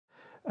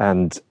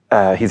and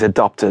he's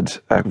adopted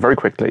very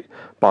quickly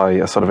by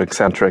a sort of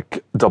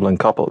eccentric Dublin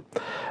couple.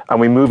 And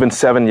we move in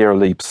 7-year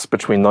leaps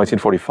between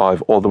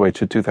 1945 all the way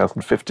to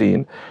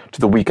 2015, to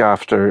the week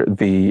after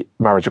the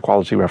marriage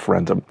equality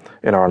referendum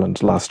in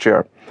Ireland last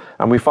year.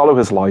 And we follow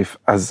his life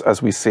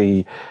as we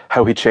see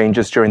how he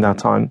changes during that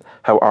time,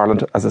 how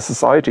Ireland as a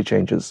society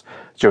changes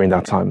during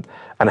that time,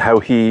 and how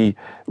he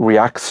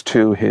reacts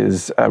to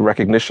his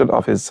recognition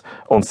of his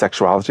own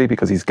sexuality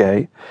because he's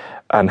gay,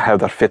 and how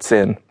that fits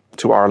in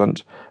to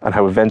Ireland, and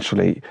how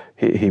eventually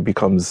he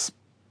becomes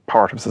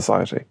part of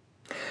society.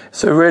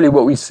 So really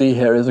what we see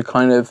here is a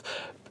kind of,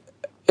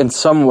 in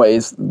some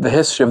ways, the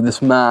history of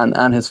this man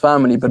and his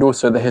family, but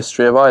also the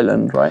history of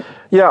Ireland, right?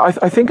 Yeah,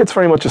 I think it's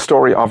very much a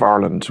story of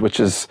Ireland, which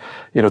is,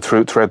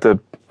 throughout the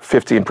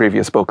 15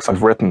 previous books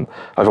I've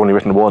only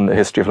written one, A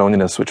History of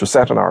Loneliness, which was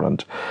set in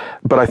Ireland.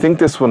 But I think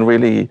this one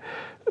really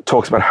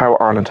talks about how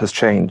Ireland has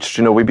changed.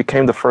 We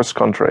became the first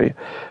country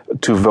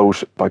to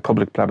vote by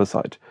public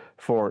plebiscite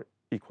for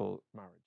equal marriage.